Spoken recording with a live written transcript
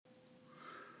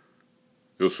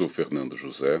Eu sou Fernando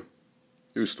José,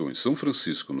 eu estou em São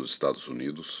Francisco, nos Estados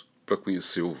Unidos, para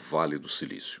conhecer o Vale do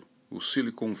Silício, o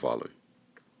Silicon Valley.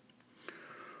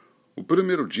 O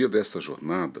primeiro dia desta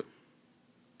jornada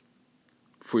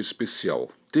foi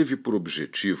especial. Teve por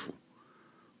objetivo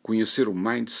conhecer o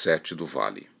mindset do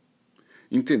Vale,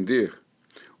 entender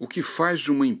o que faz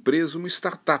de uma empresa uma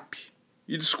startup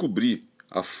e descobrir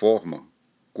a forma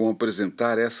como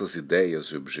apresentar essas ideias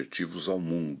e objetivos ao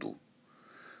mundo,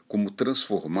 como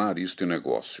transformar isto em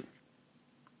negócio.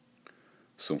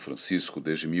 São Francisco,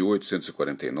 desde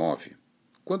 1849,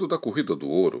 quando da Corrida do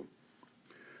Ouro,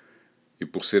 e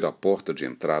por ser a porta de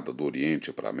entrada do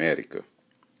Oriente para a América,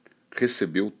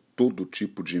 recebeu todo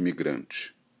tipo de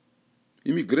imigrante.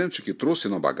 Imigrante que trouxe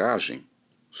na bagagem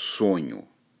sonho,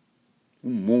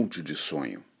 um monte de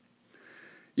sonho.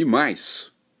 E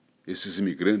mais, esses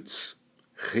imigrantes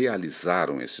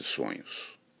realizaram esses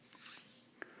sonhos.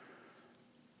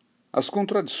 As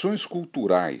contradições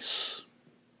culturais,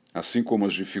 assim como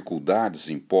as dificuldades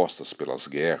impostas pelas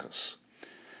guerras,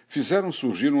 fizeram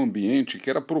surgir um ambiente que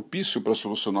era propício para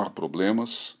solucionar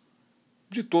problemas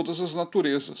de todas as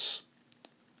naturezas.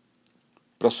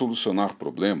 Para solucionar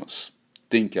problemas,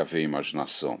 tem que haver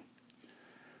imaginação.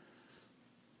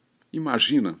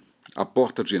 Imagina a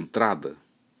porta de entrada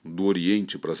do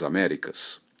Oriente para as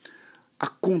Américas, a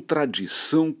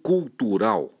contradição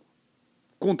cultural.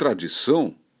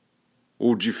 Contradição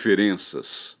ou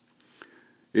diferenças?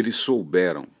 Eles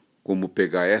souberam como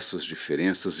pegar essas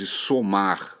diferenças e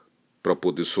somar para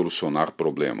poder solucionar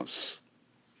problemas.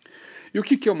 E o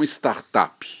que é uma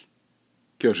startup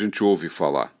que a gente ouve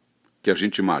falar? Que a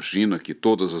gente imagina que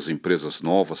todas as empresas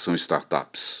novas são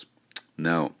startups.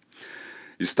 Não.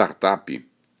 Startup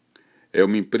é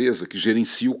uma empresa que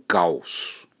gerencia o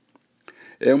caos.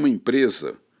 É uma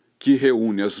empresa que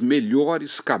reúne as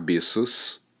melhores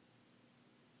cabeças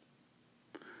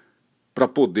para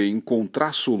poder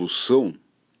encontrar solução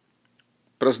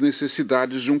para as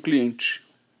necessidades de um cliente.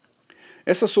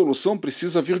 Essa solução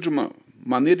precisa vir de uma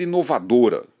maneira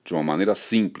inovadora, de uma maneira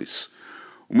simples.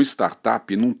 Uma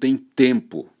startup não tem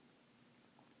tempo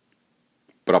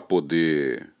para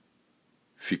poder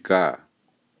ficar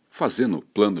fazendo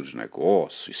plano de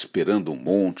negócio, esperando um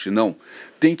monte, não.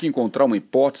 Tem que encontrar uma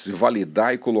hipótese,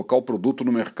 validar e colocar o produto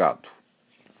no mercado.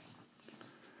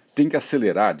 Tem que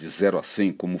acelerar de 0 a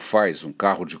 100 como faz um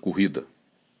carro de corrida.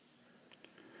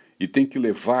 E tem que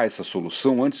levar essa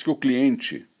solução antes que o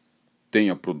cliente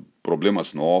tenha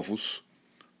problemas novos,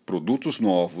 produtos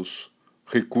novos,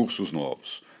 recursos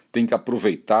novos. Tem que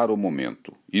aproveitar o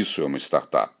momento. Isso é uma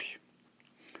startup.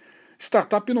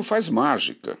 Startup não faz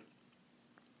mágica.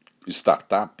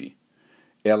 Startup,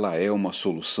 ela é uma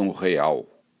solução real,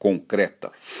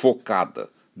 concreta, focada,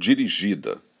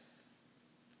 dirigida.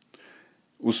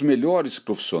 Os melhores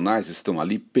profissionais estão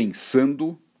ali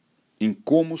pensando em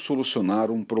como solucionar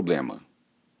um problema.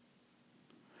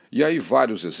 E aí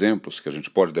vários exemplos que a gente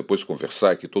pode depois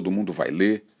conversar e que todo mundo vai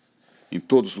ler em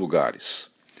todos os lugares.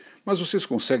 Mas vocês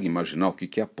conseguem imaginar o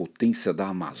que é a potência da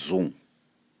Amazon?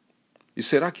 E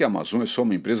será que a Amazon é só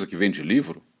uma empresa que vende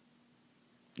livro?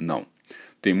 Não.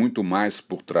 Tem muito mais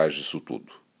por trás disso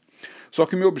tudo. Só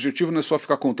que meu objetivo não é só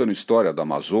ficar contando história da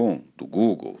Amazon, do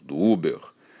Google, do Uber,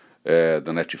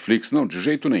 da Netflix. Não, de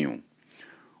jeito nenhum.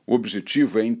 O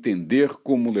objetivo é entender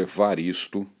como levar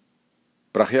isto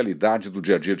para a realidade do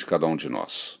dia a dia de cada um de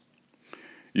nós.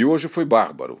 E hoje foi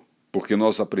bárbaro, porque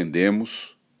nós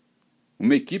aprendemos,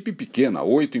 uma equipe pequena,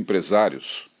 8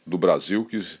 empresários do Brasil,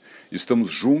 que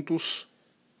estamos juntos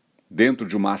dentro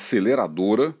de uma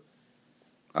aceleradora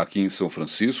aqui em São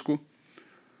Francisco,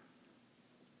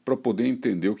 para poder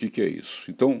entender o que é isso.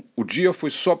 Então, o dia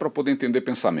foi só para poder entender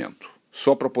pensamento,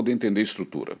 só para poder entender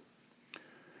estrutura.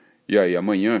 E aí,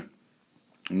 amanhã,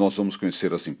 nós vamos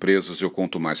conhecer as empresas e eu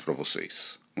conto mais para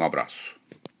vocês. Um abraço.